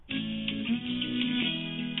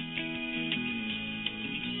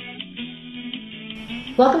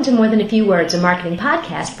Welcome to More Than a Few Words, a marketing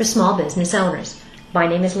podcast for small business owners. My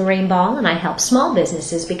name is Lorraine Ball, and I help small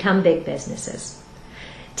businesses become big businesses.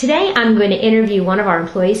 Today, I'm going to interview one of our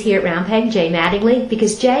employees here at Round Peg, Jay Mattingly,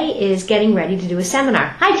 because Jay is getting ready to do a seminar.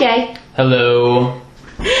 Hi, Jay. Hello.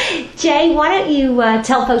 Jay, why don't you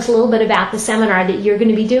tell folks a little bit about the seminar that you're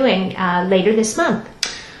going to be doing later this month?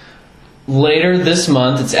 Later this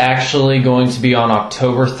month, it's actually going to be on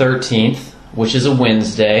October 13th, which is a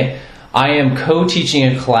Wednesday. I am co-teaching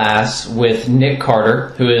a class with Nick Carter,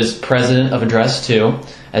 who is president of Address 2,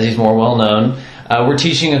 as he's more well known. We're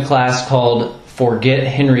teaching a class called Forget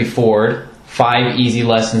Henry Ford, 5 Easy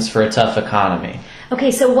Lessons for a Tough Economy.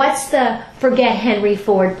 Okay, so what's the Forget Henry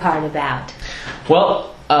Ford part about?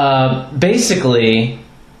 Well, basically,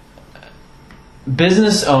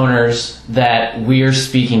 business owners that we are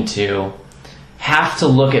speaking to have to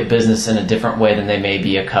look at business in a different way than they may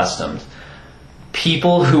be accustomed.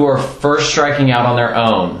 People who are first striking out on their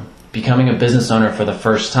own, becoming a business owner for the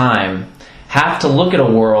first time, have to look at a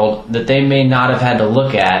world that they may not have had to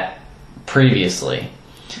look at previously.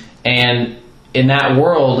 And in that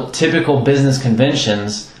world, typical business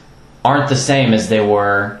conventions aren't the same as they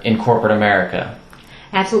were in corporate America.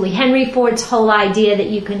 Absolutely. Henry Ford's whole idea that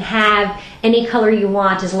you can have any color you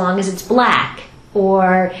want as long as it's black,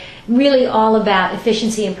 or really all about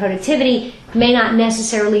efficiency and productivity, may not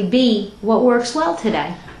necessarily be what works well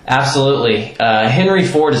today. Absolutely. Henry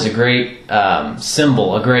Ford is a great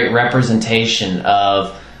symbol, a great representation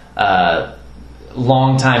of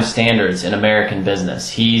long-time standards in American business.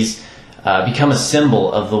 He's become a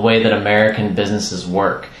symbol of the way that American businesses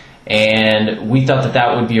work. And we thought that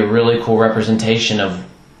that would be a really cool representation of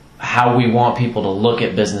how we want people to look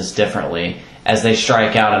at business differently as they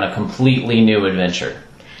strike out on a completely new adventure.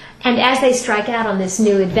 And as they strike out on this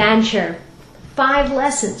new adventure, 5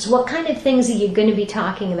 lessons. What kind of things are you going to be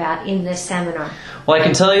talking about in this seminar? Well, I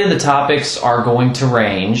can tell you the topics are going to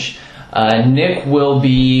range. Nick will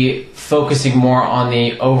be focusing more on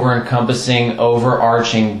the over-encompassing,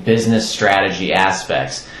 overarching business strategy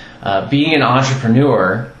aspects. Being an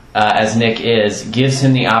entrepreneur, as Nick is, gives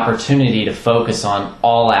him the opportunity to focus on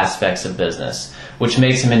all aspects of business, which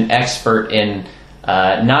makes him an expert in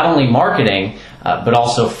not only marketing, but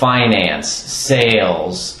also finance,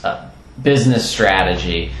 sales, business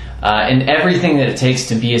strategy, and everything that it takes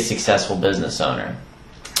to be a successful business owner.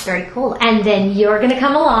 Very cool. And then you're going to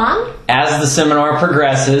come along? As the seminar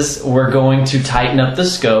progresses, we're going to tighten up the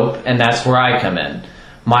scope, and that's where I come in.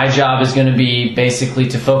 My job is going to be basically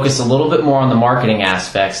to focus a little bit more on the marketing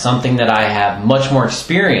aspect, something that I have much more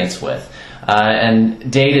experience with.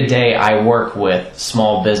 And day to day, I work with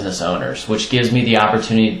small business owners, which gives me the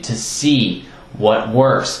opportunity to see what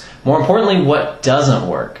works. More importantly, what doesn't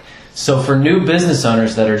work. So for new business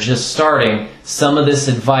owners that are just starting, some of this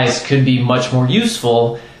advice could be much more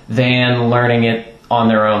useful than learning it on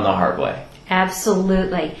their own the hard way.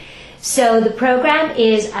 Absolutely. So the program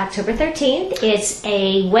is October 13th. It's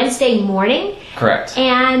a Wednesday morning. Correct.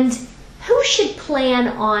 And who should plan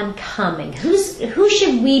on coming? Who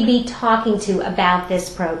should we be talking to about this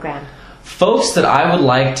program? Folks that I would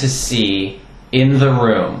like to see in the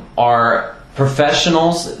room are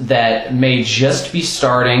professionals that may just be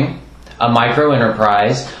starting a micro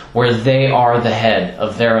enterprise where they are the head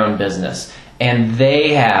of their own business and they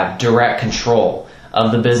have direct control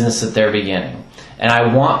of the business that they're beginning. And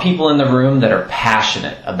I want people in the room that are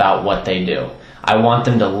passionate about what they do. I want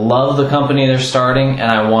them to love the company they're starting,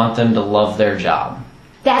 and I want them to love their job.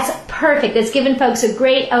 That's perfect. That's given folks a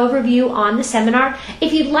great overview on the seminar.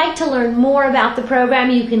 If you'd like to learn more about the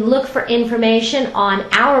program, you can look for information on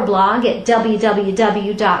our blog at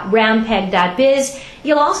www.roundpeg.biz.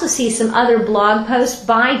 You'll also see some other blog posts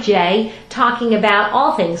by Jay talking about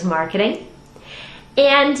all things marketing.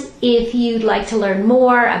 And if you'd like to learn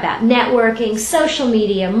more about networking, social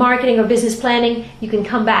media, marketing, or business planning, you can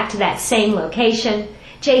come back to that same location.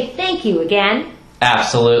 Jay, thank you again.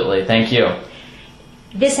 Absolutely. Thank you.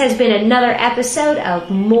 This has been another episode of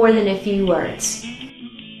More Than a Few Words.